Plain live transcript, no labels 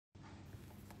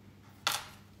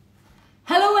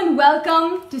and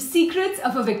welcome to Secrets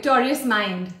of a Victorious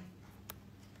Mind.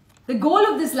 The goal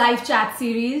of this live chat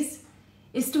series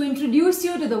is to introduce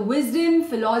you to the wisdom,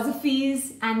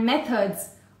 philosophies, and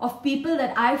methods of people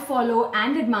that I follow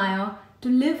and admire to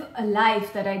live a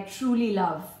life that I truly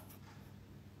love.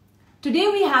 Today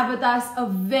we have with us a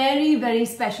very, very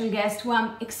special guest who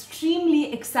I'm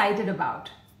extremely excited about.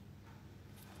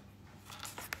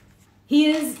 He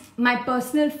is my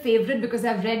personal favorite because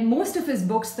I've read most of his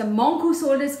books: The Monk Who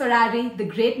Sold His Ferrari, The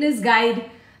Greatness Guide,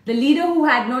 The Leader Who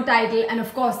Had No Title, and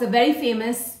of course the very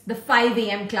famous The 5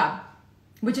 AM Club,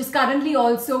 which is currently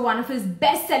also one of his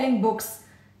best-selling books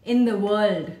in the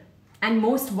world and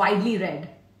most widely read.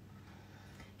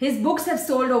 His books have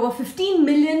sold over 15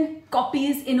 million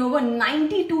copies in over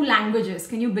 92 languages,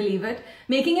 can you believe it?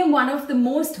 Making him one of the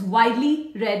most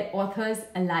widely read authors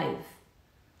alive.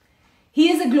 He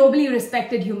is a globally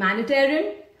respected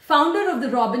humanitarian, founder of the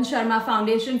Sharma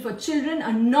Foundation for Children,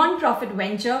 a non-profit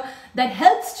venture that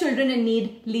helps children in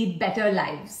need lead better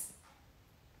lives.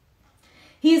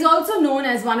 He is also known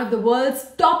as one of the world's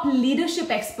top leadership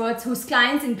experts whose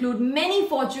clients include many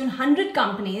Fortune 100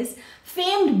 companies,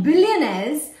 famed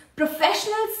billionaires,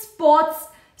 professional sports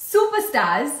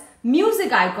superstars,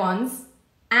 music icons,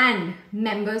 and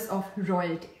members of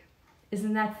royalty.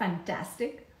 Isn't that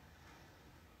fantastic?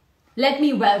 Let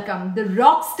me welcome the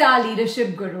rock star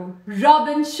leadership guru,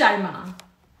 Sharma.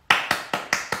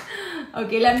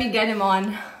 Okay, let me get him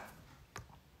on.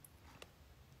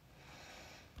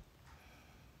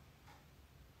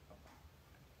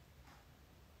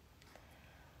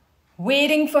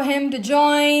 Waiting for him to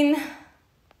join.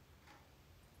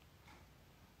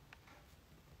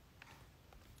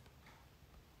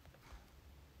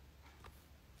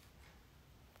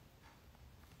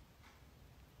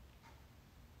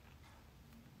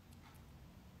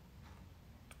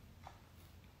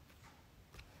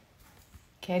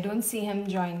 Okay, I don't see him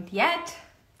joined yet.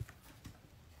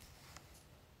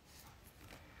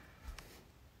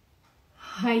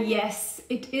 Yes,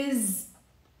 it is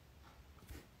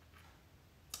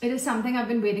something I've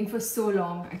been waiting for so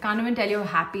long. I can't even tell you how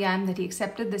happy I am that he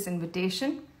accepted this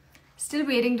invitation. Still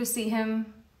waiting to see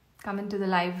him come into the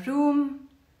live room.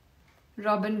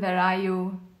 Robin, where are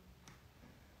you?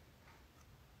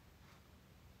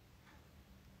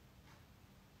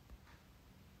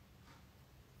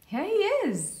 Here he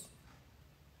is.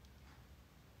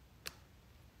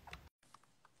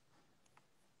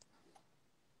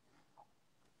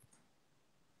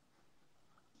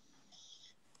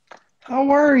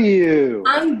 How are you?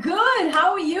 I'm good.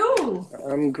 How are you?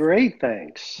 I'm great,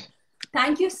 thanks.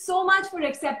 Thank you so much for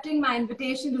accepting my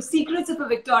invitation to Secrets of a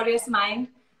Victorious Mind.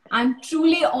 I'm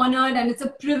truly honored and it's a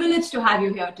privilege to have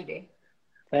you here today.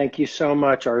 Thank you so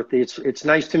much, Aarti. It's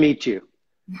nice to meet you.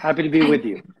 Happy to be with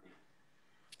you.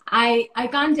 I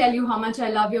can't tell you how much I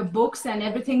love your books and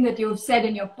everything that you've said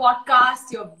in your podcasts,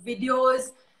 your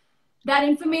videos. That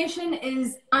information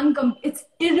is it's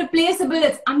irreplaceable,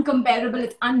 it's uncomparable,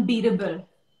 it's unbeatable.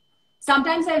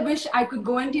 Sometimes I wish I could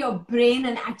go into your brain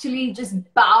and actually just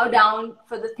bow down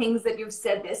for the things that you've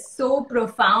said. They're so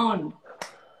profound.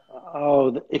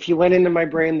 Oh, if you went into my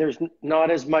brain, there's not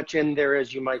as much in there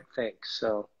as you might think,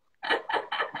 so.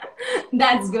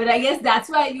 That's good. I guess that's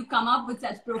why you come up with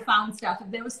such profound stuff.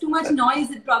 If there was too much noise,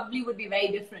 it probably would be very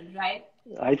different, right?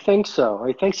 I think so.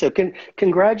 I think so.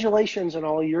 Congratulations on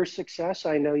all your success.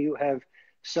 I know you have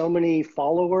so many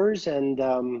followers, and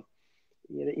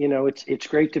you know it's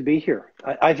great to be here.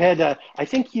 I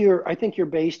think you're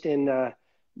based in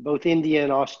both India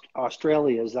and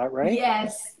Australia. Is that right?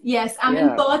 Yes. I'm in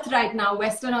Perth right now,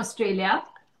 Western Australia.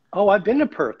 Oh, I've been to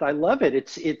Perth. I love it.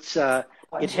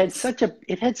 It had such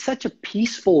a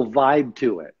peaceful vibe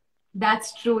to it.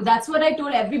 That's true. That's what I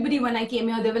told everybody when I came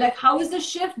here. They were like, how is the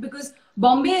shift? Because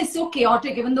Bombay is so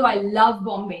chaotic, even though I love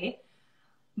Bombay.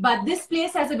 But this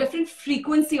place has a different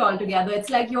frequency altogether. It's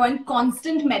like you're in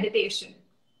constant meditation.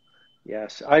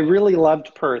 Yes, I really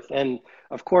loved Perth. And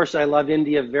of course, I love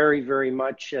India very, very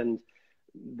much. And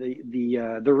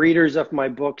the readers of my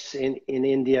books in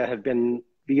India have been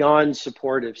beyond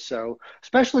supportive. So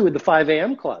especially with the 5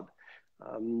 AM Club.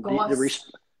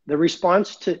 The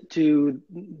response to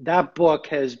that book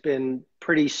has been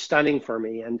pretty stunning for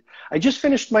me, and I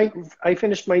finished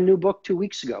my new book 2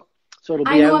 weeks ago, so it'll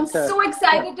be I know, out. I'm so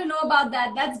excited to know about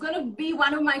that. That's going to be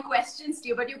one of my questions to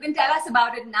you, but you can tell us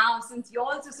about it now since you're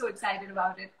also so excited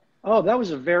about it. Oh, that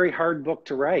was a very hard book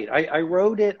to write.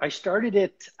 I started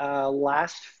it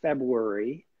last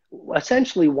February,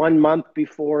 essentially 1 month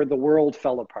before the world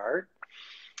fell apart.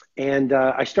 And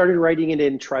I started writing it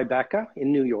in Tribeca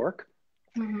in New York.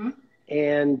 Mm-hmm.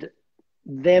 And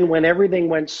then when everything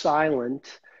went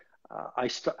silent, I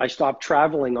stopped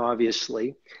traveling,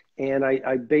 obviously, and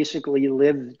I basically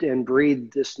lived and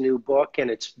breathed this new book,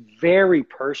 and it's very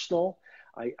personal.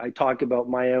 I talk about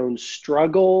my own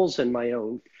struggles and my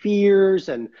own fears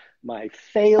and my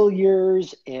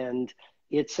failures, and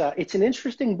it's an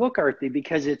interesting book, Aarti,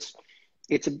 because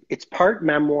it's part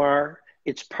memoir,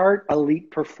 it's part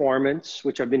elite performance,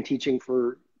 which I've been teaching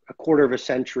for a quarter of a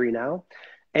century now,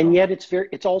 and yet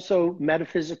it's also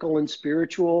metaphysical and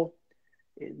spiritual.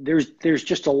 There's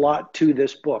just a lot to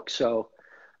this book, so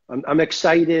I'm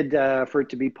excited for it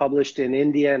to be published in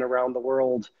India and around the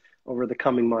world over the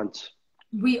coming months.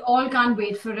 We all can't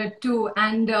wait for it too.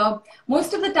 And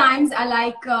most of the times I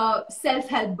like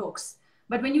self-help books.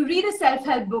 But when you read a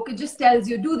self-help book, it just tells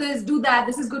you, do this, do that,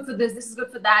 this is good for this is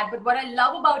good for that. But what I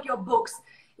love about your books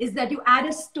is that you add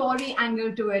a story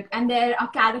angle to it, and there are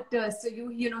characters. So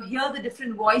you know, hear the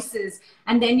different voices,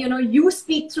 and then, you know, you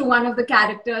speak through one of the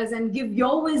characters and give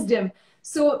your wisdom.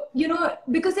 So, you know,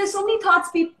 because there's so many thoughts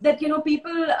that, you know,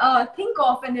 people think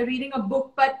of when they're reading a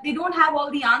book, but they don't have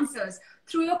all the answers.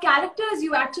 Through your characters,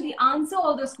 you actually answer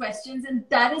all those questions. And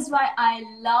that is why I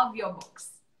love your books.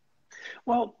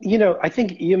 Well, you know, I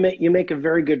think you make a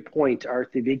very good point,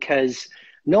 Aarti, because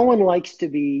no one likes to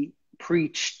be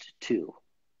preached to.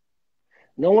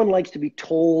 No one likes to be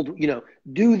told, you know,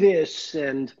 do this.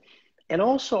 And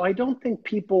also, I don't think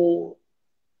people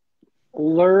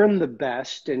learn the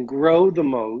best and grow the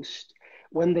most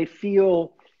when they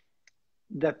feel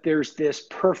that there's this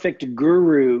perfect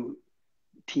guru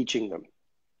teaching them.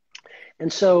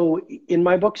 And so in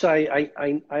my books, I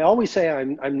always say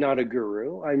I'm not a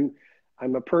guru.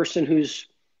 I'm a person who's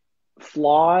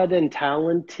flawed and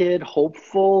talented,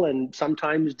 hopeful, and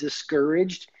sometimes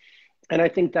discouraged. And I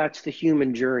think that's the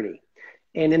human journey.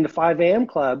 And in the 5 a.m.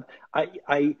 Club,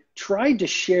 I tried to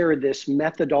share this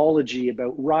methodology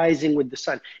about rising with the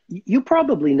sun. You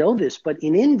probably know this, but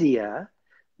in India,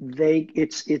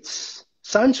 it's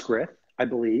Sanskrit, I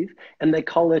believe, and they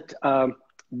call it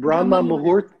Brahma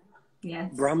Muhurt.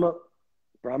 Yes. Brahma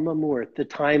Muhurt, the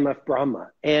time of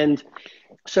Brahma. And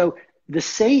so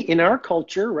in our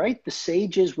culture, right, the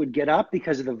sages would get up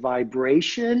because of the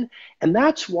vibration, and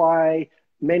that's why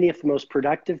many of the most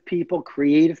productive people,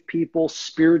 creative people,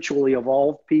 spiritually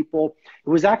evolved people, it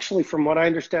was actually, from what I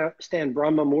understand,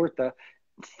 Brahma Muhurta,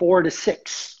 4 to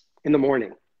 6 in the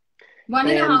morning.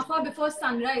 1.5 hours before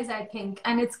sunrise, I think.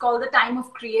 And it's called the time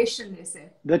of creation, they say.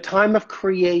 The time of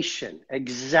creation,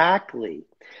 exactly.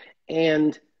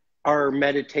 And our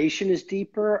meditation is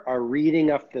deeper. Our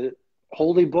reading of the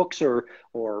holy books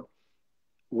or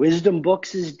wisdom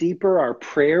books is deeper. Our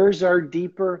prayers are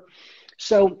deeper.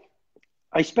 So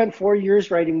I spent 4 years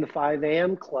writing the 5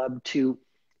 a.m. Club to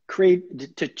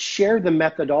share the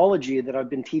methodology that I've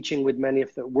been teaching with many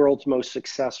of the world's most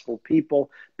successful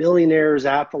people, billionaires,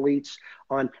 athletes,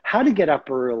 on how to get up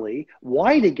early,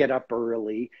 why to get up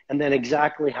early, and then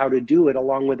exactly how to do it,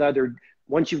 along with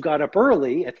once you've got up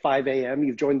early at 5 a.m.,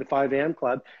 you've joined the 5 a.m.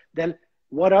 Club, then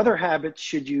what other habits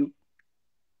should you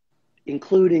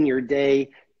include in your day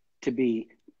to be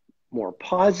more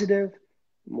positive,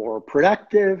 more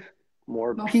productive,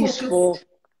 more peaceful,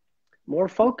 more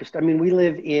focused. I mean, we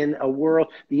live in a world,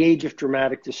 the age of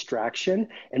dramatic distraction,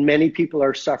 and many people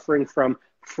are suffering from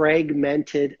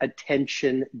fragmented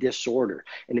attention disorder.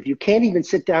 And if you can't even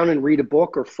sit down and read a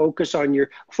book or focus on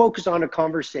a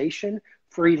conversation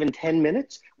for even 10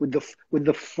 minutes with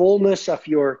the fullness of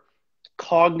your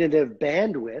cognitive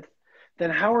bandwidth, then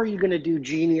how are you going to do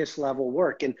genius level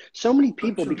work? And so many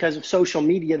people, because of social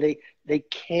media, they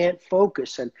can't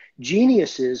focus. And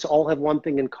geniuses all have one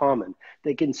thing in common.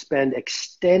 They can spend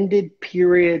extended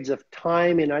periods of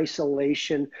time in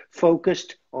isolation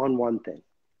focused on one thing.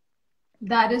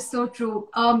 That is so true.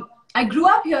 I grew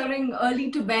up hearing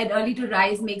early to bed, early to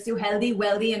rise makes you healthy,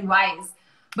 wealthy, and wise.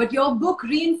 But your book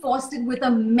reinforced it with a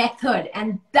method.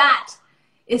 And that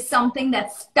is something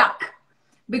that stuck.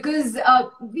 Because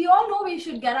we all know we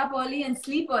should get up early and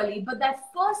sleep early, but that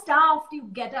first hour after you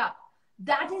get up,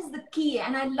 that is the key.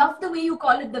 And I love the way you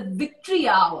call it the victory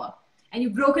hour. And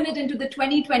you've broken it into the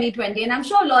 20-20-20. And I'm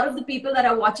sure a lot of the people that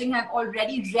are watching have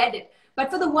already read it.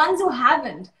 But for the ones who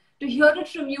haven't, to hear it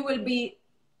from you will be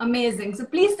amazing. So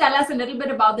please tell us a little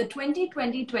bit about the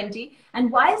 20-20-20 and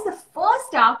why is the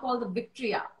first hour called the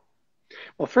victory hour?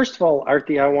 Well, first of all,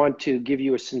 Aarti, I want to give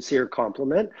you a sincere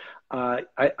compliment.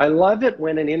 I love it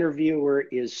when an interviewer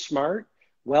is smart,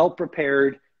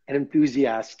 well-prepared, and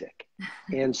enthusiastic.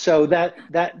 And so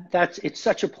it's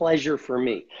such a pleasure for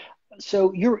me.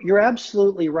 So you're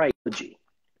absolutely right.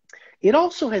 It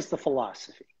also has the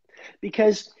philosophy,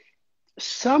 because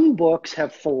some books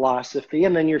have philosophy,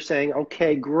 and then you're saying,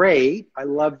 okay, great, I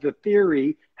love the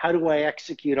theory. How do I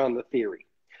execute on the theory?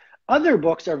 Other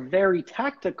books are very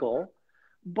tactical,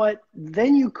 but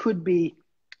then you could be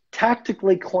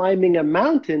tactically climbing a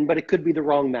mountain, but it could be the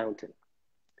wrong mountain.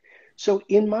 So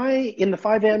in the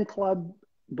 5am Club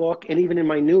book, and even in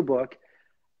my new book,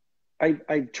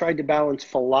 I've tried to balance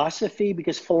philosophy,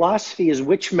 because philosophy is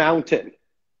which mountain?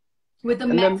 With the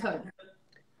And method.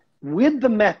 with the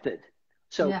method.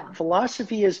 So Yeah.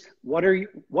 philosophy is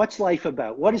what's life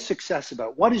about? What is success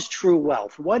about? What is true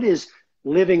wealth? What is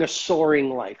living a soaring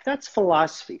life? That's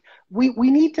philosophy. We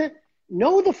need to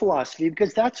know the philosophy,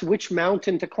 because that's which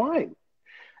mountain to climb.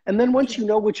 And then once you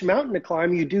know which mountain to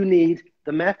climb, you do need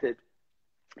the method,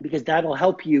 because that'll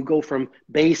help you go from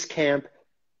base camp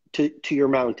to your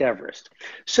Mount Everest.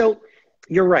 So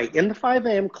you're right. In the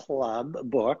 5am Club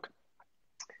book,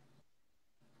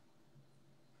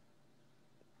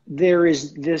 there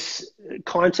is this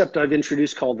concept I've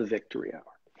introduced called the victory hour.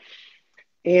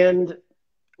 And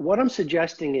what I'm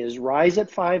suggesting is rise at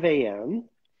 5 a.m.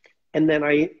 And then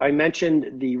I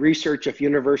mentioned the research of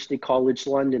University College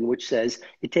London, which says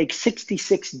it takes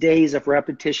 66 days of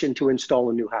repetition to install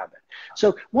a new habit.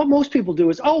 So what most people do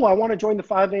is, oh, I want to join the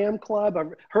 5 a.m. club.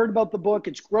 I've heard about the book.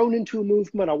 It's grown into a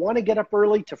movement. I want to get up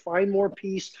early to find more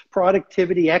peace,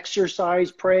 productivity,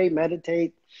 exercise, pray,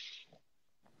 meditate.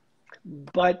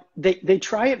 But they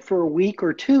try it for a week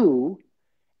or two,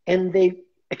 and they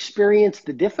experience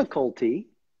the difficulty.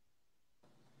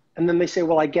 And then they say,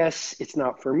 well, I guess it's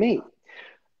not for me.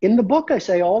 In the book, I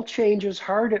say all change is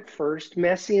hard at first,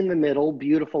 messy in the middle,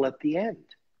 beautiful at the end.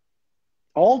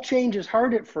 All change is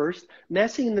hard at first,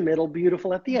 messy in the middle,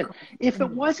 beautiful at the end. If it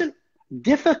wasn't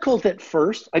difficult at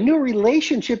first, a new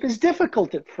relationship is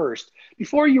difficult at first.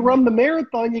 Before you run the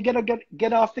marathon, you gotta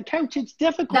get off the couch. It's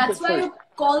difficult at first. That's why you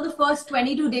call the first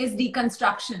 22 days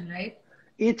deconstruction, right?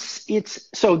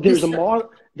 So there's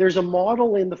a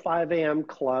model in the 5 a.m.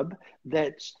 club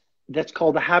that's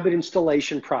called the habit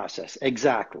installation process.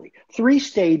 Exactly. 3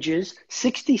 stages,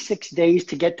 66 days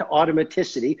to get to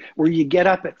automaticity, where you get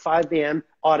up at 5 a.m.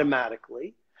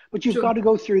 automatically. But you've got to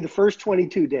go through the first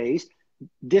 22 days,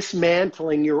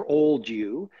 dismantling your old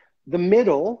you, the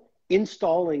middle,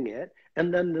 installing it,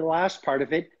 and then the last part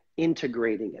of it,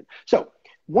 integrating it. So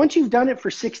once you've done it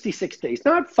for 66 days,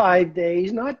 not 5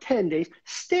 days, not 10 days,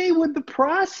 stay with the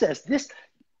process.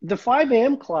 The 5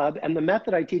 a.m. club and the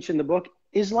method I teach in the book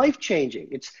is life-changing.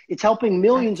 It's helping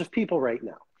millions of people right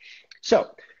now.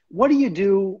 So what do you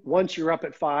do once you're up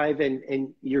at 5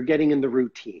 and you're getting in the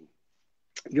routine?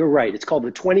 You're right. It's called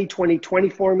the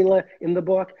 20-20-20 formula in the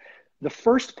book. The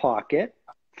first pocket,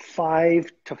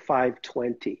 5 to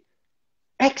 5:20.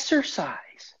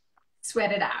 Exercise.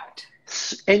 Sweat it out.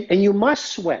 And you must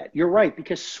sweat. You're right,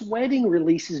 because sweating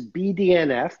releases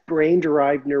BDNF,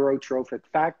 brain-derived neurotrophic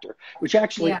factor, which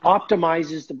actually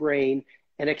optimizes the brain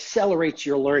and accelerates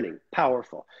your learning.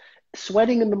 Powerful.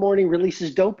 Sweating in the morning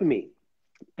releases dopamine.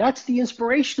 That's the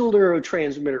inspirational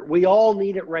neurotransmitter. We all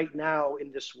need it right now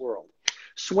in this world.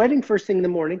 Sweating first thing in the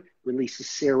morning releases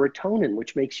serotonin,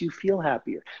 which makes you feel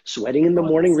happier. Sweating in the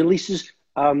morning releases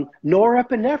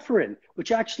norepinephrine,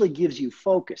 which actually gives you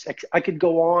focus. I could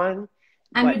go on.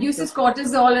 And reduces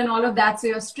cortisol and all of that, so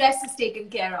your stress is taken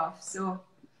care of. So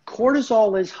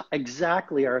cortisol is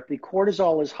exactly, Aarti.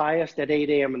 Cortisol is highest at 8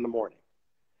 a.m. in the morning.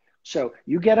 So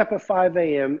you get up at 5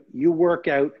 a.m., you work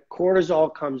out,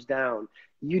 cortisol comes down.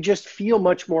 You just feel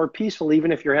much more peaceful,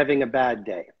 even if you're having a bad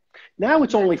day. Now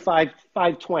it's only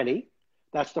 5:20.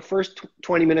 That's the first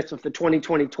 20 minutes of the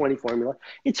 20-20-20 formula.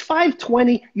 It's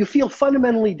 5:20. You feel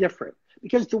fundamentally different,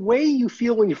 because the way you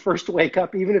feel when you first wake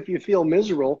up, even if you feel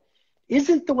miserable,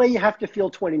 isn't the way you have to feel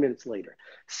 20 minutes later.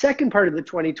 Second part of the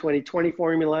 20-20-20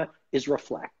 formula is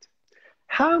reflect.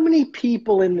 How many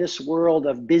people in this world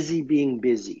of busy being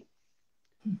busy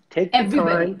take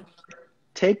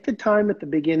the time at the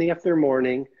beginning of their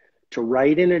morning to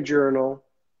write in a journal,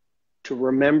 to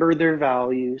remember their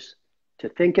values, to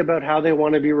think about how they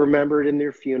want to be remembered in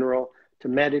their funeral, to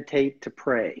meditate, to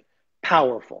pray?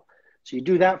 Powerful. So you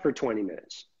do that for 20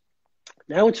 minutes.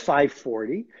 Now it's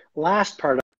 5:40. Last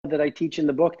part that I teach in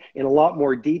the book in a lot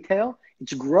more detail,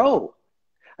 it's grow.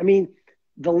 I mean,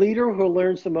 the leader who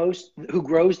learns the most, who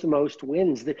grows the most,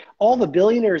 wins. All the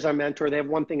billionaires I mentor, they have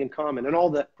one thing in common, and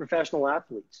all the professional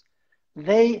athletes.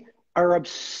 They are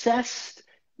obsessed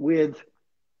with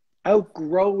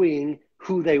outgrowing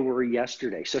who they were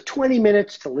yesterday. So 20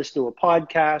 minutes to listen to a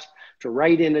podcast, to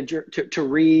write to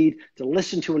read, to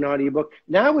listen to an audiobook.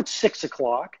 Now it's 6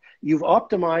 o'clock. You've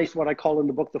optimized what I call in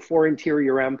the book the 4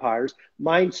 interior empires: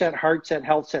 mindset, heart set,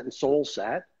 health set, and soul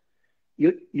set.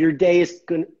 Your day is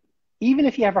going to even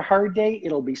if you have a hard day,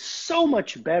 it'll be so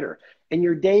much better. And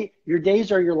your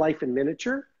days are your life in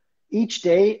miniature. Each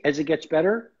day, as it gets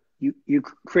better, you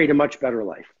create a much better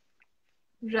life.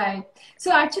 Right.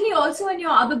 So actually also in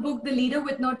your other book, The Leader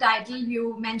with No Title,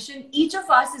 you mentioned each of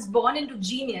us is born into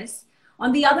genius.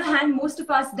 On the other hand, most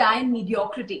of us die in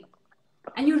mediocrity.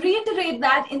 And you reiterate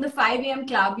that in the 5 a.m.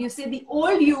 Club. You say the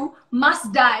old you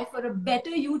must die for a better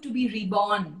you to be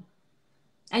reborn.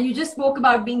 And you just spoke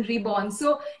about being reborn.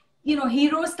 So, you know,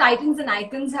 heroes, titans, and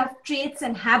icons have traits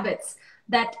and habits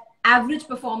that average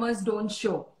performers don't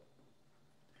show.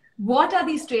 What are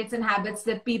these traits and habits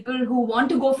that people who want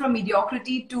to go from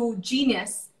mediocrity to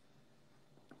genius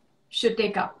should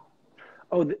take up?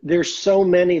 Oh, there's so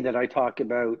many that I talk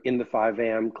about in the 5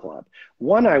 a.m. Club.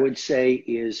 One I would say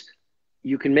is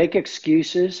you can make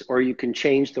excuses or you can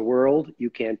change the world. You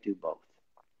can't do both.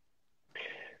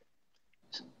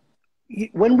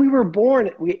 When we were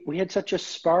born, we had such a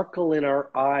sparkle in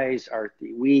our eyes,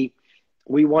 Aarti.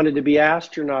 We wanted to be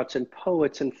astronauts and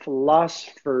poets and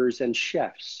philosophers and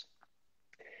chefs.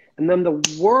 And then the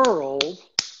world,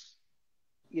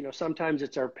 you know, sometimes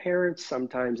it's our parents,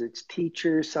 sometimes it's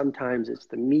teachers, sometimes it's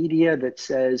the media that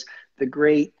says the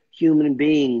great human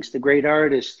beings, the great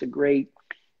artists, the great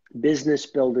business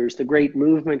builders, the great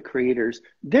movement creators,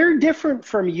 they're different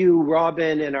from you,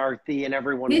 Robin and Aarti and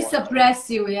everyone. They suppress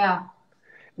you, yeah.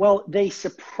 Well, they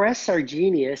suppress our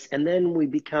genius and then we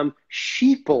become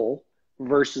sheeple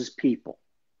versus people.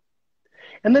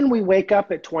 And then we wake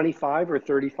up at 25 or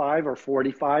 35 or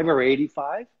 45 or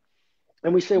 85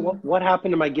 and we say, well, what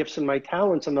happened to my gifts and my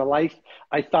talents and the life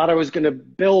I thought I was going to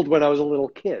build when I was a little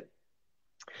kid?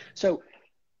 So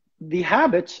the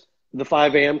habits, the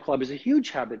 5 a.m. Club is a huge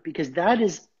habit because that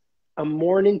is a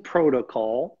morning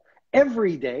protocol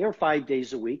every day or 5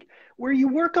 days a week where you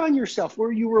work on yourself,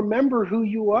 where you remember who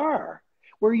you are,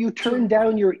 where you turn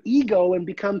down your ego and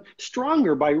become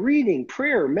stronger by reading,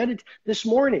 prayer, meditate. This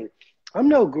morning, I'm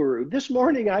no guru. This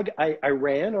morning, I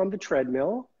ran on the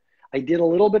treadmill. I did a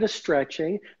little bit of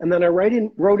stretching, and then I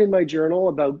wrote in my journal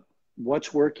about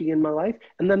what's working in my life,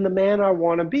 and then the man I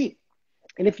want to be.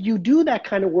 And if you do that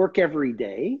kind of work every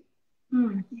day,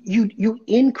 you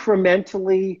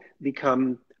incrementally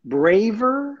become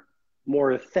braver,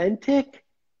 more authentic,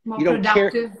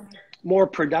 more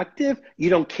productive. You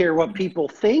don't care what people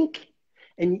think.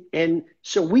 And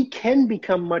so we can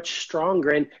become much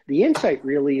stronger. And the insight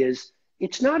really is,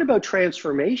 it's not about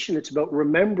transformation. It's about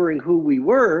remembering who we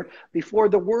were before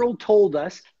the world told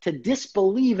us to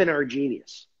disbelieve in our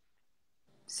genius.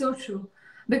 So true.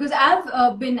 Because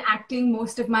I've been acting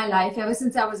most of my life, ever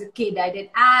since I was a kid. I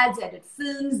did ads, I did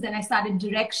films, then I started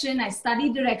direction, I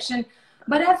studied direction.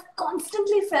 But I've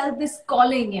constantly felt this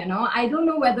calling, you know. I don't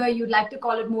know whether you'd like to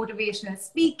call it motivational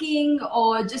speaking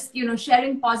or just, you know,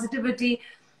 sharing positivity.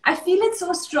 I feel it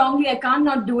so strongly, I can't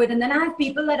not do it. And then I have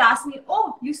people that ask me,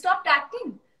 oh, you stopped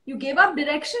acting. You gave up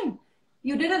direction.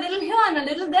 You did a little here and a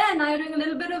little there. Now you're doing a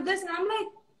little bit of this. And I'm like,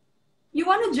 you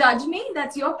want to judge me?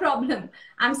 That's your problem.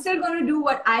 I'm still going to do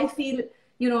what I feel,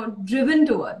 you know, driven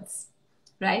towards,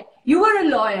 right? You were a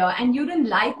lawyer and you didn't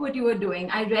like what you were doing.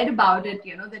 I read about it,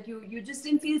 you know, that you just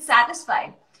didn't feel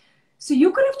satisfied. So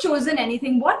you could have chosen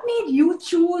anything. What made you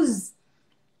choose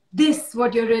this,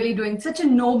 what you're really doing? Such a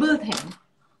noble thing.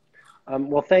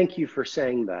 Well, thank you for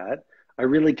saying that. I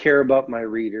really care about my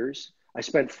readers. I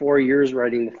spent 4 years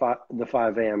writing the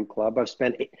 5 a.m. Club. I've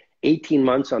spent 18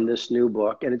 months on this new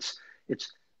book, and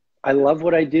I love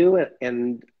what I do,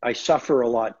 and I suffer a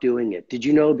lot doing it. Did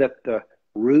you know that the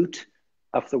root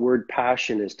of the word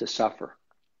passion is to suffer?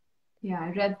 Yeah, I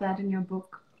read that in your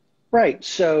book. Right.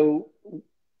 So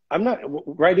I'm not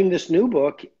writing this new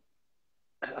book.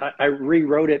 I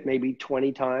rewrote it maybe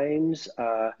 20 times.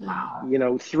 Wow. You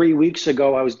know, 3 weeks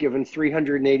ago, I was given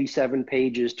 387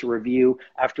 pages to review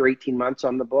after 18 months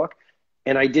on the book,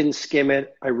 and I didn't skim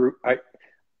it.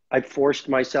 I forced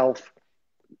myself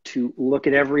to look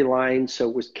at every line so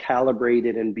it was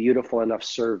calibrated and beautiful enough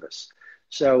service.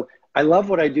 So I love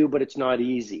what I do, but it's not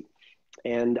easy.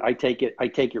 And I take it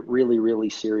really,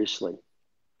 really seriously.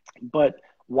 But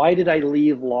why did I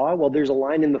leave law? Well, there's a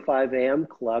line in the 5 a.m.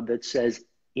 Club that says,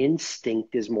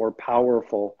 instinct is more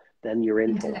powerful than your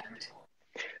intellect.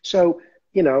 So,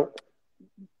 you know,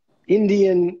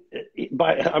 Indian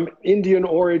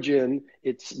origin,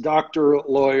 it's doctor,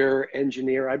 lawyer,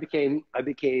 engineer. I became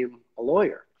a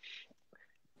lawyer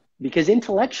because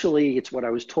intellectually it's what I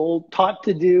was taught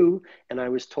to do. And I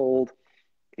was told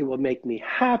it will make me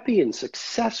happy and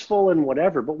successful and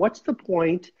whatever. But what's the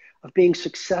point of being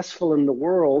successful in the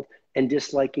world and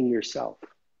disliking yourself?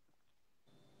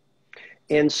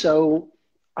 And so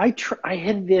I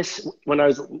had this, when I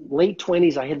was late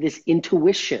 20s, I had this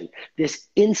intuition, this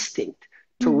instinct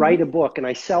to write a book, and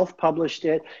I self-published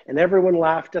it, and everyone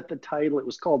laughed at the title. It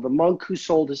was called The Monk Who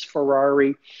Sold His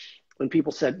Ferrari. When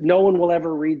people said, no one will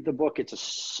ever read the book,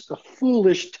 it's a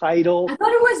foolish title. I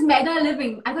thought it was Mega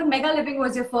Living. I thought Mega Living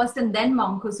was your first and then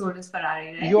Monk Who Sold His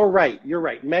Ferrari, right? You're right. You're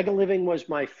right. Mega Living was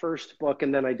my first book,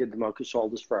 and then I did The Monk Who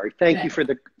Sold His Ferrari. Thank you for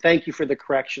the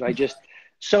correction.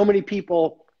 So many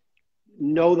people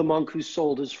know The Monk Who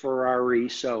Sold His Ferrari.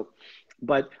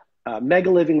 But Mega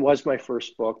Living was my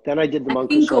first book. Then I did The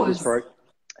Monk Who Sold His Ferrari.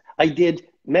 I did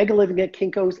Mega Living at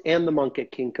Kinko's and The Monk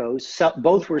at Kinko's.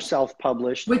 Both were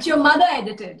self-published. Which your mother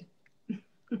edited.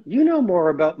 You know more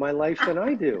about my life than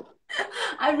I do.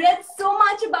 I read so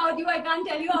much about you. I can't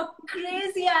tell you how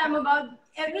crazy I am about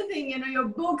everything, your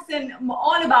books and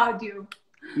all about you.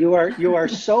 You are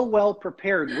so well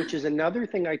prepared, which is another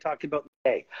thing I talked about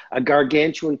today, a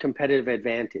gargantuan competitive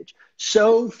advantage.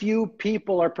 So few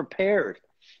people are prepared.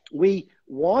 We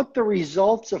want the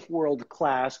results of world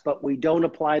class, but we don't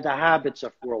apply the habits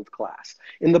of world class.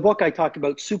 In the book, I talk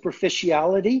about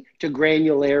superficiality to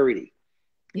granularity.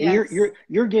 Yes. And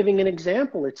you're giving an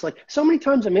example. It's like so many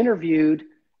times I'm interviewed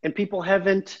and people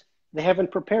haven't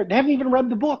prepared. They haven't even read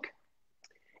the book.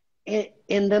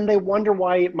 And then they wonder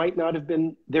why it might not have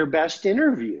been their best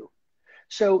interview.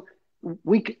 So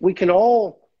we can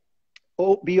all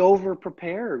be over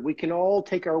prepared. We can all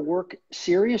take our work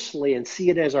seriously and see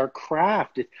it as our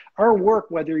craft. Our work,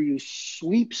 whether you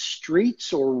sweep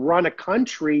streets or run a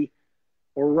country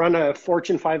or run a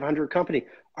Fortune 500 company,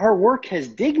 our work has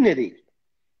dignity.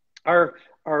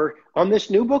 On this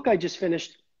new book I just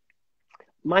finished,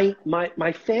 my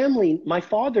family, my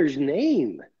father's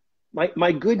name,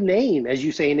 my good name, as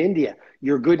you say in India,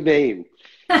 your good name.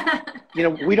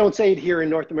 We don't say it here in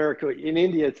North America. In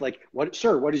India, it's like,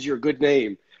 sir, what is your good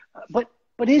name? But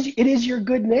it is your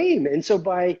good name. And so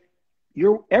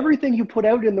everything you put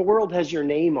out in the world has your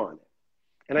name on it.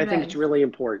 And I think it's really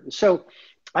important. So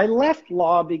I left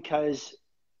law because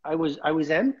I was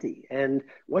empty. And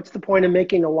what's the point of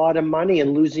making a lot of money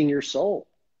and losing your soul?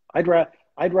 I'd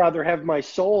rather have my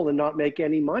soul and not make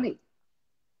any money.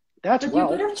 But you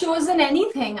could have chosen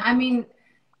anything. I mean,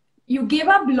 you gave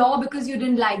up law because you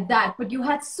didn't like that, but you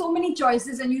had so many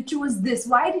choices and you chose this.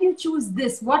 Why did you choose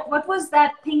this? What was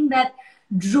that thing that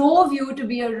drove you to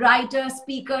be a writer,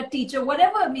 speaker, teacher,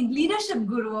 whatever, leadership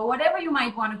guru or whatever you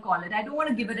might want to call it? I don't want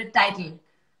to give it a title.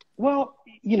 Well,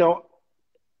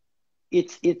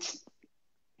 it's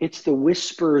the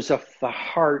whispers of the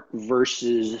heart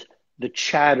versus the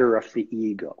chatter of the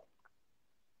ego.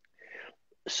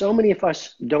 So many of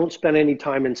us don't spend any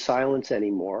time in silence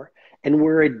anymore, and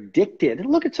we're addicted.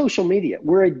 Look at social media.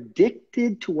 We're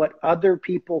addicted to what other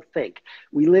people think.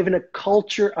 We live in a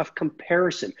culture of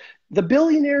comparison. The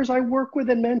billionaires I work with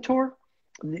and mentor,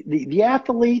 the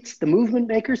athletes, the movement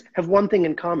makers have one thing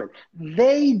in common.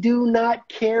 They do not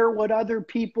care what other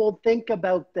people think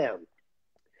about them.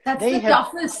 That's the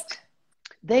toughest.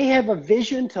 They have a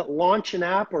vision to launch an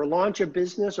app or launch a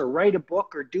business or write a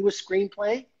book or do a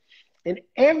screenplay, and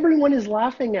everyone is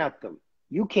laughing at them.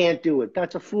 You can't do it.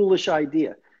 That's a foolish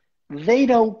idea. They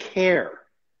don't care.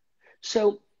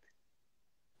 So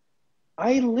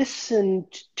I listened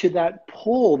to that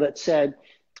pull that said,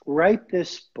 write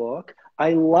this book.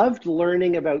 I loved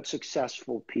learning about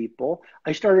successful people.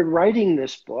 I started writing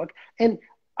this book. And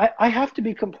I have to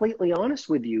be completely honest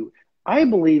with you. I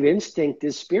believe instinct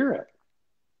is spirit.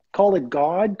 Call it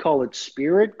God, call it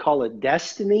spirit, call it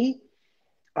destiny.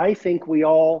 I think we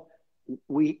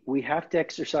have to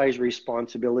exercise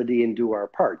responsibility and do our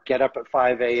part. Get up at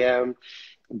 5 a.m.,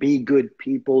 be good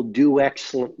people, do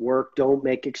excellent work, don't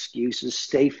make excuses,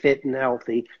 stay fit and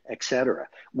healthy, etc.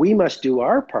 We must do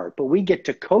our part, but we get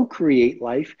to co-create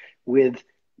life with,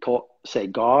 say,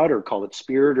 God, or call it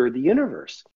spirit, or the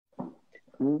universe.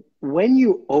 When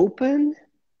you open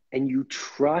and you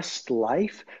trust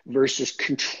life versus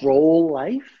control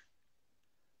life,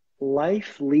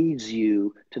 life leads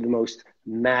you to the most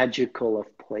magical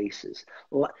of places.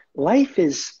 Life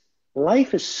is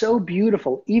so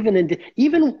beautiful. Even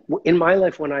in my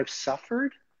life, when I've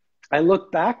suffered, I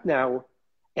look back now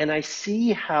and I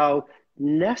see how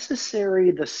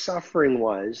necessary the suffering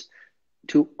was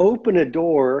to open a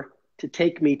door to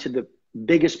take me to the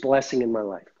biggest blessing in my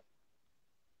life.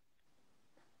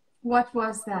 What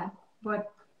was that?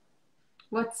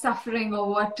 What suffering or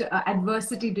what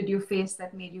adversity did you face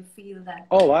that made you feel that?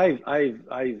 Oh,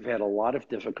 I've had a lot of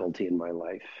difficulty in my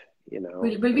life.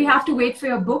 Will we have to wait for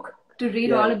your book to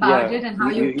read all about it and how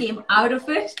you came out of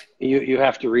it? You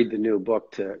have to read the new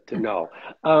book to know.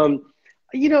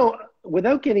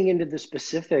 Without getting into the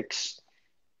specifics,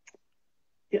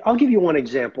 I'll give you one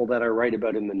example that I write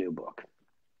about in the new book.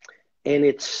 And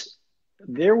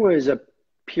there was a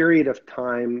period of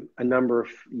time a number of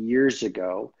years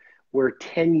ago where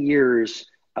 10 years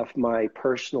of my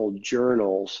personal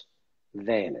journals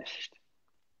vanished.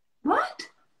 What?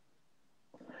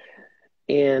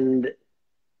 And,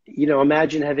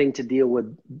 imagine having to deal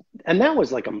with, and that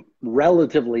was like a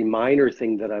relatively minor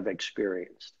thing that I've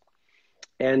experienced.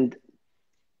 And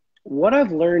what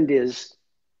I've learned is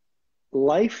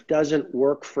life doesn't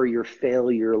work for your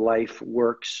failure, life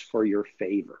works for your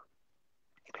favor.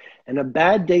 And a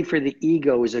bad day for the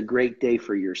ego is a great day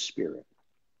for your spirit.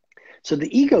 So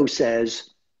the ego says,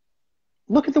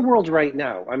 look at the world right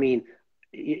now. I mean,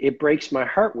 it breaks my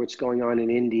heart what's going on in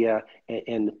India.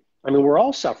 And I mean, we're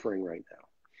all suffering right now.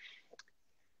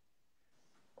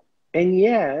 And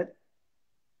yet,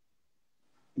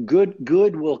 good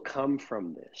will come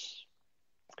from this.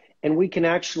 And we can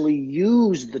actually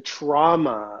use the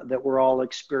trauma that we're all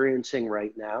experiencing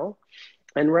right now.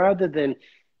 And rather than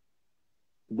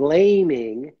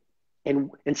blaming and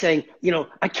saying,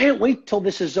 I can't wait till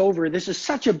this is over. This is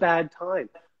such a bad time.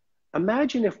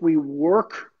 Imagine if we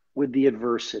work with the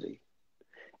adversity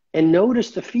and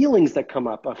notice the feelings that come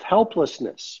up of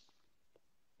helplessness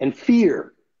and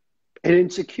fear and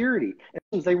insecurity,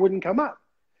 and they wouldn't come up.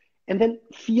 And then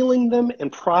feeling them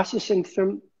and processing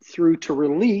them through to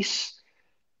release,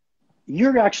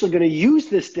 you're actually going to use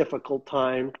this difficult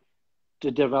time to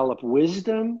develop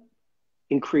wisdom,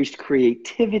 increased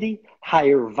creativity,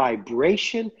 higher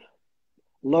vibration,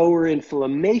 lower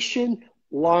inflammation,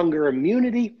 longer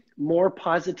immunity, more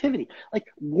positivity. Like,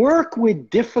 work with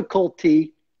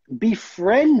difficulty,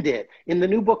 befriend it. In the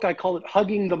new book, I call it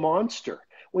hugging the monster.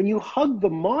 When you hug the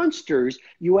monsters,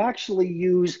 you actually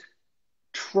use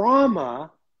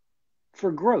trauma for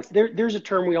growth. There's a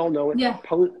term we all know, Yeah.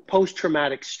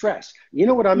 Post-traumatic stress. You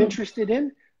know what I'm interested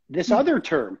in? This other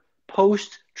term,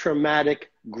 post-traumatic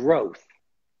growth.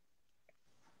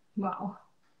 Wow.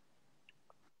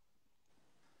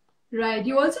 Right.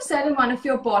 You also said in one of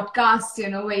your podcasts,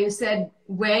 where you said,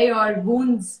 wear your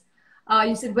wounds,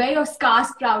 wear your scars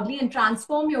proudly and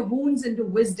transform your wounds into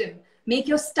wisdom. Make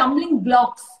your stumbling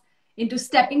blocks into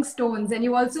stepping stones. And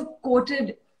you also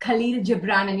quoted Khalil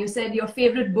Gibran, and you said your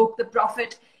favorite book, The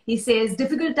Prophet, he says,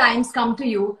 difficult times come to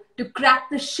you to crack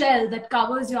the shell that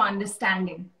covers your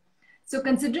understanding. So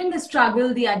considering the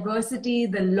struggle, the adversity,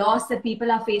 the loss that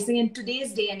people are facing in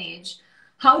today's day and age,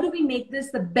 how do we make this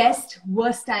the best,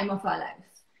 worst time of our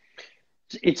lives?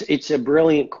 It's a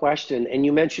brilliant question. And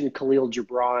you mentioned Khalil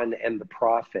Gibran and The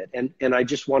Prophet. And I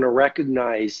just want to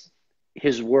recognize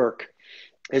his work.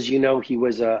 As you know, he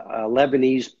was a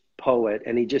Lebanese poet,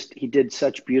 and he did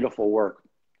such beautiful work.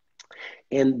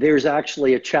 And there's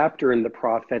actually a chapter in The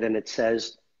Prophet, and it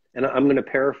says, and I'm going to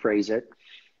paraphrase it.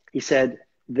 He said,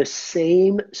 the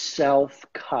same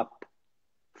self-cup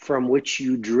from which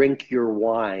you drink your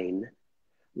wine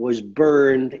was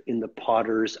burned in the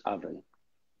potter's oven.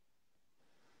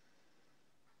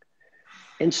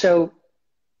 And so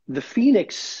the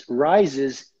phoenix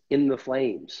rises in the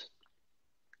flames.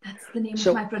 That's the name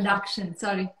of my production.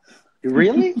 Sorry.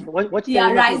 Really? What's the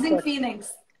name Rising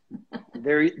Phoenix.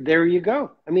 There you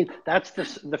go. I mean, that's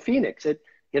the phoenix. It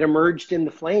emerged in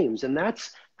the flames, and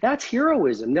that's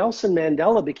heroism. Nelson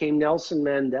Mandela became Nelson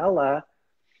Mandela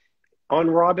on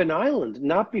Robben Island,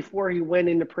 not before he went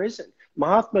into prison.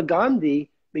 Mahatma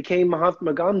Gandhi became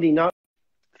Mahatma Gandhi, not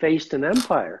faced an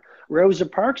empire. Rosa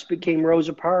Parks became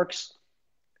Rosa Parks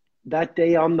that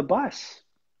day on the bus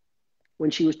when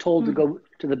she was told to go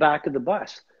to the back of the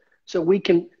bus. So we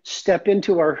can step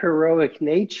into our heroic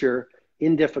nature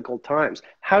in difficult times.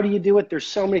 How do you do it? There's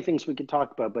so many things we could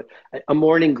talk about, but a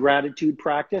morning gratitude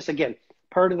practice, again,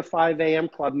 part of the 5 a.m.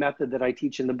 club method that I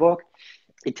teach in the book.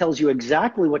 It tells you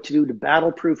exactly what to do to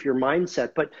battle-proof your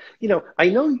mindset. But, I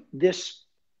know this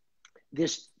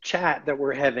chat that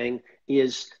we're having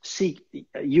is,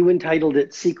 you entitled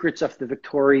it Secrets of the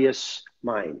Victorious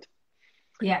Mind.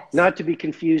 Yes. Not to be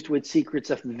confused with Secrets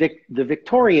of the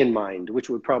Victorian Mind, which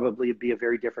would probably be a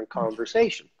very different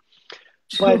conversation.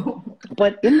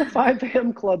 But in the 5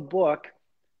 a.m. Club book,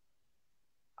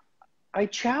 I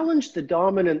challenge the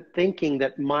dominant thinking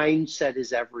that mindset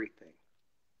is everything.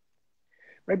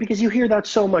 Right? Because you hear that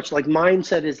so much, like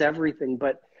mindset is everything.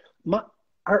 But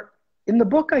in the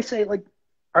book, I say, like,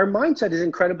 our mindset is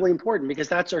incredibly important because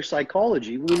that's our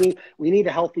psychology. We need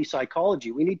a healthy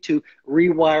psychology. We need to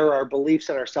rewire our beliefs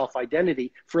and our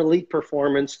self-identity for elite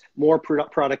performance, more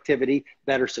productivity,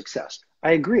 better success.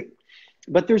 I agree.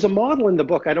 But there's a model in the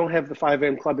book. I don't have the 5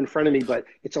 a.m. Club in front of me, but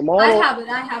it's a model.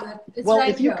 I have it. It's well,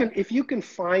 right if you can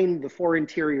find the 4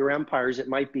 interior empires, it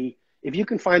might be if you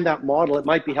can find that model, it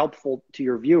might be helpful to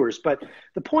your viewers. But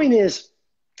the point is,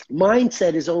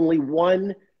 mindset is only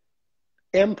one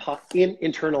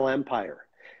internal empire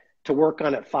to work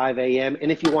on at 5 a.m.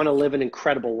 And if you want to live an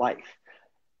incredible life,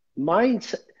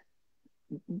 mindset,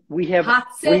 we have heart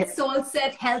set, soul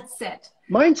set, health set.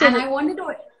 Mindset. And I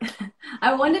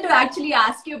wanted to actually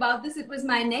ask you about this. It was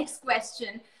my next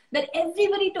question, that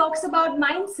everybody talks about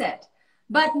mindset,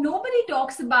 but nobody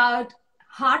talks about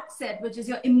heart set, which is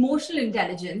your emotional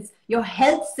intelligence, your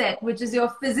health set, which is your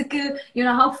physical,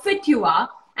 how fit you are,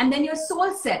 and then your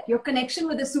soul set, your connection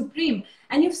with the Supreme.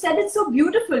 And you've said it so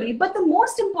beautifully, but the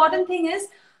most important thing is,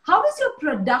 how is your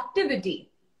productivity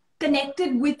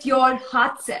connected with your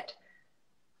heart set,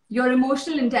 your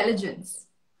emotional intelligence?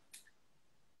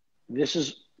 This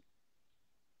is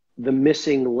the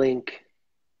missing link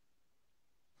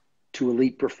to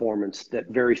elite performance that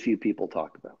very few people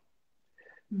talk about,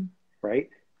 right?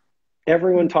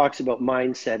 Everyone talks about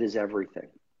mindset is everything.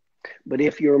 But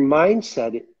if your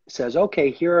mindset says,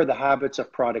 okay, here are the habits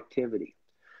of productivity,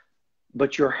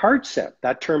 but your heart set,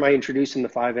 that term I introduced in the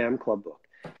 5 a.m. Club book,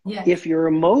 yes. If your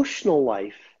emotional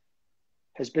life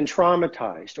has been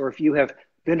traumatized, or if you have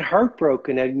been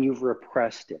heartbroken and you've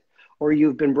repressed it, or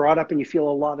you've been brought up and you feel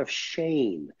a lot of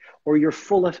shame, or you're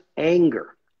full of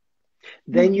anger,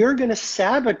 then you're going to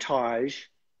sabotage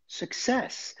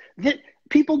success. That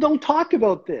people don't talk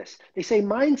about this. They say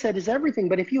mindset is everything,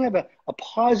 but if you have a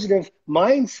positive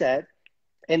mindset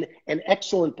and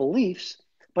excellent beliefs,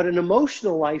 but an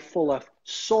emotional life full of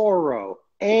sorrow,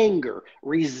 anger,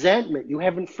 resentment, you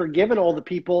haven't forgiven all the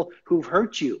people who've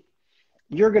hurt you,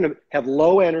 you're going to have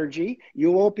low energy.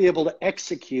 You won't be able to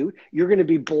execute. You're going to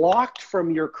be blocked from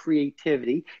your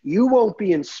creativity. You won't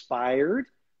be inspired.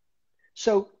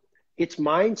 So it's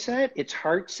mindset, it's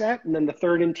heart set, and then the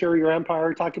third interior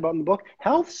empire I talked about in the book,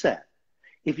 health set.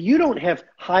 If you don't have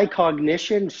high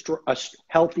cognition, a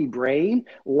healthy brain,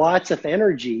 lots of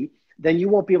energy, then you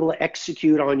won't be able to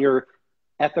execute on your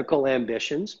ethical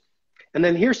ambitions. And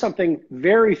then here's something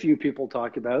very few people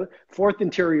talk about, fourth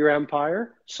interior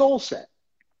empire, soul set.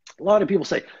 A lot of people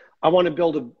say, I want to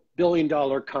build $1 billion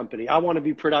company. I want to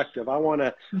be productive. I want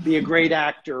to be a great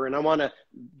actor. And I want to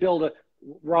build a,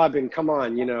 Robin, come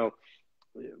on,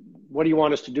 what do you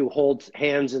want us to do? Hold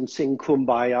hands and sing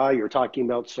Kumbaya? You're talking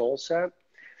about soul set.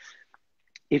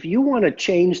 If you want to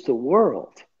change the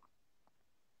world,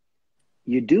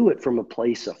 you do it from a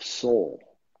place of soul.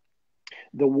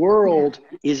 The world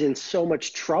is in so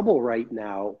much trouble right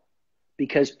now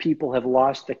because people have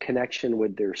lost the connection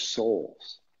with their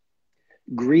souls.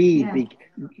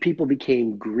 People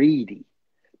became greedy.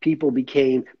 People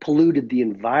polluted the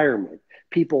environment.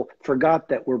 People forgot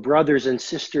that we're brothers and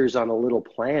sisters on a little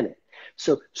planet.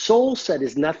 So soul set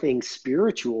is nothing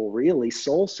spiritual, really.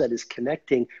 Soul set is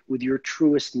connecting with your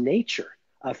truest nature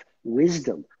of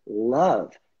wisdom,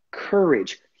 love,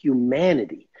 courage,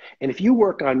 humanity. And if you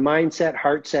work on mindset,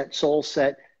 heart set, soul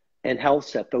set, and health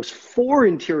set, those 4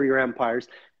 interior empires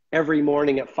every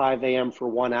morning at 5 a.m. for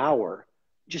 1 hour,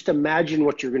 just imagine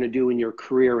what you're going to do in your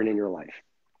career and in your life.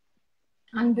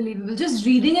 Unbelievable. Just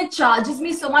reading it charges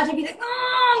me so much. I'd be like,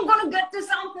 oh, I'm going to get to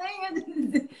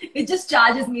something. It just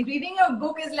charges me. Reading a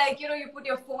book is like, you put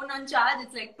your phone on charge.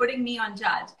 It's like putting me on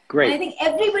charge. Great. And I think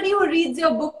everybody who reads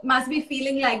your book must be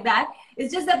feeling like that.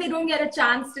 It's just that they don't get a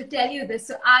chance to tell you this.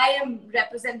 So I am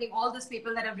representing all those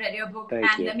people that have read your book.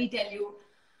 Thank you. Let me tell you,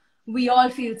 we all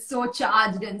feel so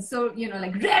charged and so,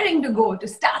 like raring to go to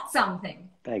start something.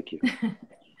 Thank you.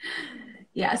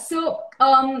 Yeah. So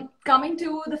coming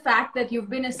to the fact that you've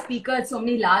been a speaker at so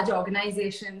many large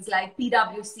organizations like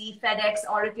PwC, FedEx,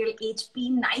 Oracle,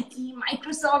 HP, Nike,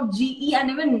 Microsoft, GE,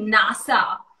 and even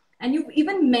NASA. And you've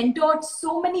even mentored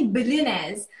so many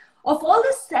billionaires. Of all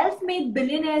the self-made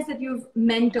billionaires that you've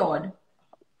mentored,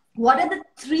 what are the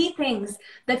 3 things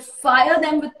that fire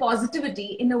them with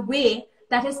positivity in a way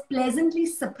that has pleasantly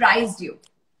surprised you?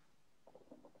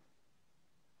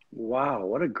 Wow,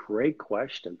 what a great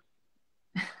question.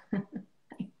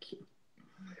 Thank you.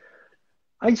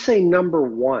 I'd say number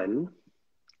 1,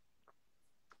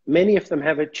 many of them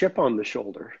have a chip on the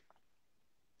shoulder.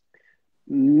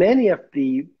 Many of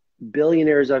the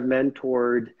billionaires I've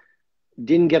mentored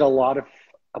didn't get a lot of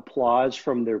applause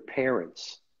from their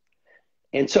parents.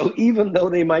 And so even though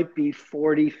they might be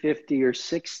 40, 50, or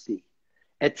 60,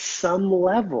 at some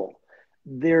level,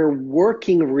 they're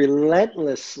working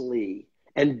relentlessly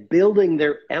and building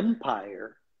their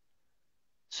empire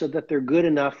so that they're good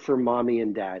enough for mommy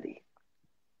and daddy.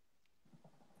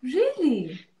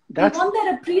 Really? They want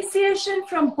that appreciation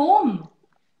from home.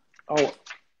 Oh,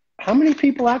 how many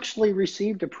people actually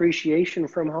received appreciation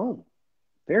from home?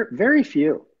 Very, very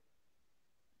few.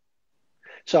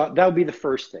 So that would be the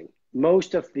first thing.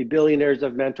 Most of the billionaires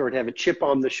I've mentored have a chip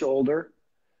on the shoulder.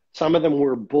 Some of them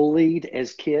were bullied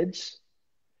as kids,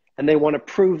 and they want to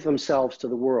prove themselves to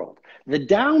the world. The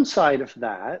downside of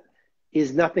that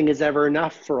is nothing is ever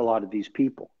enough for a lot of these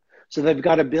people. So they've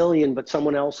got $1 billion, but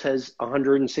someone else has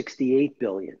 168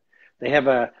 billion. They have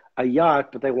a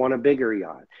yacht, but they want a bigger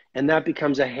yacht. And that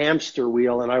becomes a hamster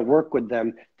wheel, and I work with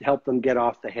them to help them get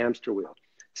off the hamster wheel.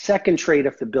 Second trait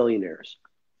of the billionaires.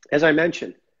 As I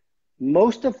mentioned,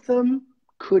 most of them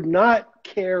could not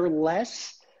care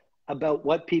less about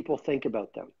what people think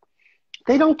about them.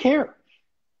 They don't care.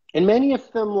 And many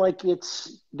of them, like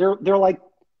they're like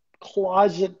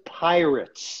closet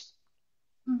pirates.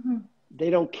 Mm-hmm. They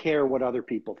don't care what other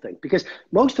people think, because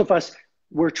most of us,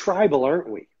 we're tribal, aren't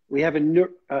we? We have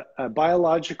a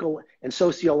biological and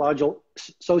sociological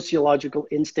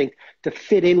instinct to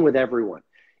fit in with everyone.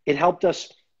 It helped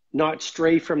us not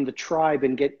stray from the tribe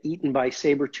and get eaten by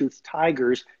saber-toothed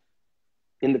tigers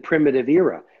in the primitive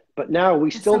era. But now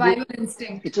we still do.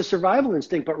 Instinct. It's a survival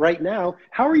instinct. But right now,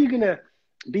 how are you going to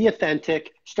be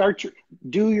authentic,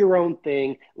 do your own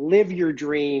thing, live your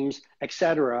dreams,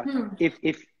 etc.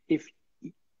 If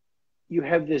you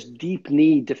have this deep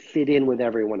need to fit in with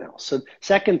everyone else? So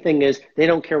second thing is they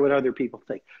don't care what other people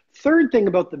think. Third thing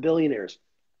about the billionaires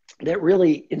that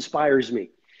really inspires me,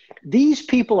 these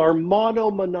people are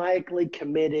monomaniacally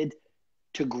committed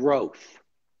to growth.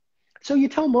 So you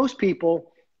tell most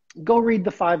people, go read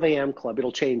the 5 a.m. Club,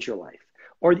 it'll change your life.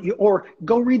 Or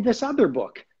go read this other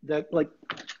book that, like,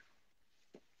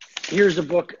 here's a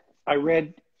book I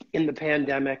read in the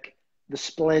pandemic, The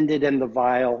Splendid and the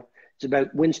Vile. It's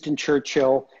about Winston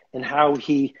Churchill and how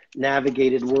he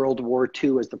navigated World War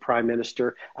II as the prime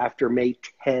minister after May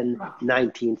 10,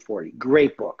 1940.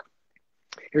 Great book.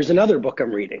 Here's another book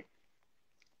I'm reading.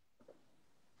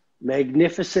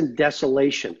 Magnificent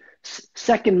Desolation.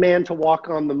 Second man to walk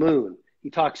on the moon. He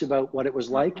talks about what it was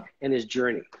like and his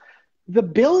journey. The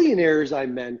billionaires I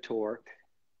mentor,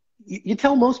 you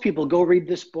tell most people, go read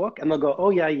this book, and they'll go, oh,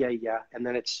 yeah. And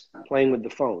then it's playing with the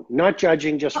phone. Not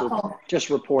judging, just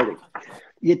reporting.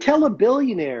 You tell a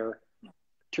billionaire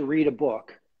to read a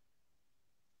book,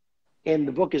 and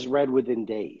the book is read within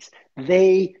days.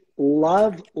 They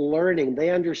love learning. They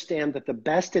understand that the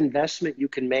best investment you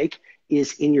can make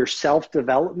is in your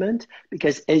self-development,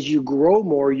 because as you grow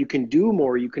more, you can do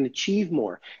more, you can achieve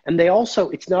more. And they also,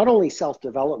 it's not only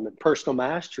self-development, personal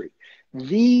mastery.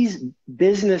 These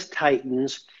business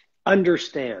titans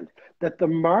understand that the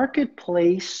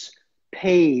marketplace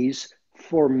pays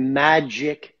for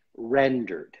magic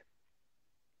rendered.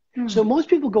 So most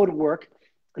people go to work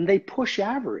and they push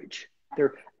average.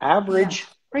 They're average,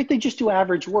 right? They just do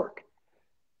average work.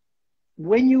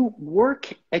 When you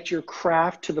work at your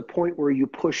craft to the point where you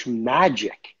push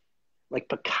magic, like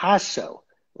Picasso,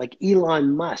 like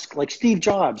Elon Musk, like Steve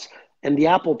Jobs and the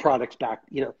Apple products back,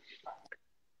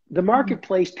 the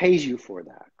marketplace pays you for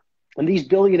that. And these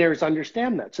billionaires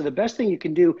understand that. So the best thing you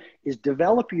can do is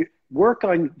work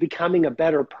on becoming a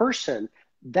better person.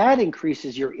 That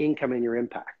increases your income and your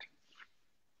impact.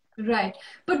 Right.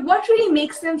 But what really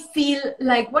makes them feel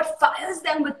like, what fires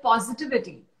them with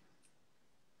positivity?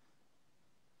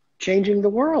 Changing the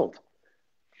world.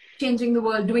 Changing the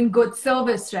world, doing good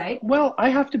service, right? Well, I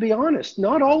have to be honest.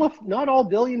 Not all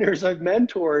billionaires I've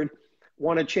mentored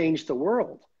want to change the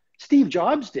world. Steve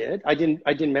Jobs did. I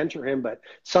didn't mentor him, but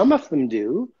some of them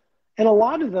do. And a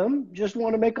lot of them just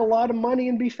want to make a lot of money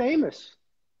and be famous.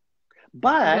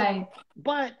 But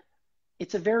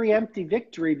it's a very empty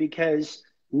victory, because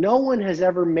no one has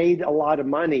ever made a lot of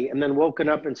money and then woken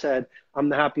up and said, I'm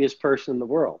the happiest person in the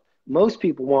world. Most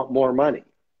people want more money.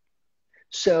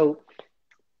 So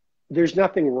there's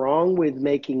nothing wrong with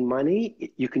making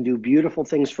money. You can do beautiful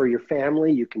things for your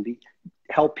family. You can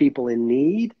help people in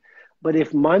need. But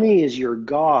if money is your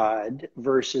God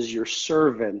versus your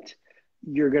servant,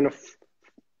 I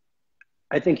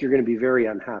think you're going to be very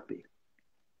unhappy.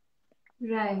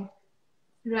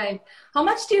 Right. How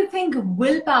much do you think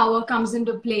willpower comes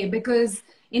into play? Because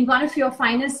in one of your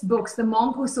finest books, The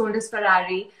Monk Who Sold His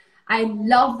Ferrari, I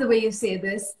love the way you say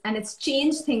this, and it's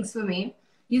changed things for me.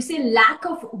 You say lack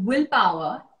of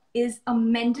willpower is a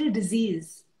mental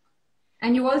disease.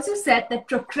 And you also said that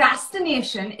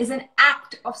procrastination is an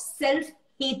act of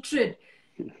self-hatred.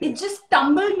 It just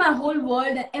tumbled my whole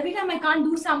world. And every time I can't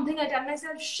do something, I tell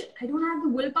myself, shit, I don't have the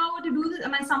willpower to do this.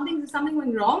 Is something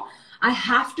going wrong? I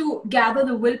have to gather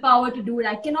the willpower to do it.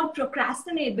 I cannot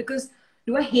procrastinate, because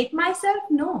do I hate myself?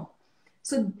 No.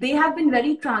 So they have been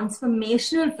very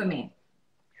transformational for me.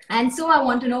 And so I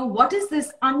want to know, what is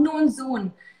this unknown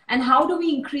zone and how do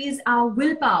we increase our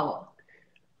willpower?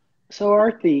 So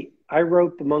Aarti, I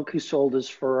wrote The Monk Who Sold His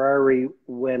Ferrari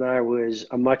when I was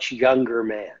a much younger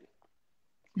man.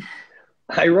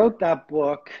 I wrote that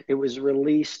book. It was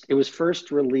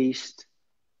first released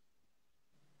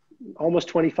almost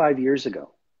 25 years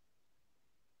ago.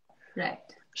 Right.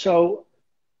 So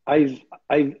I've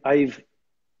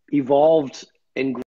evolved and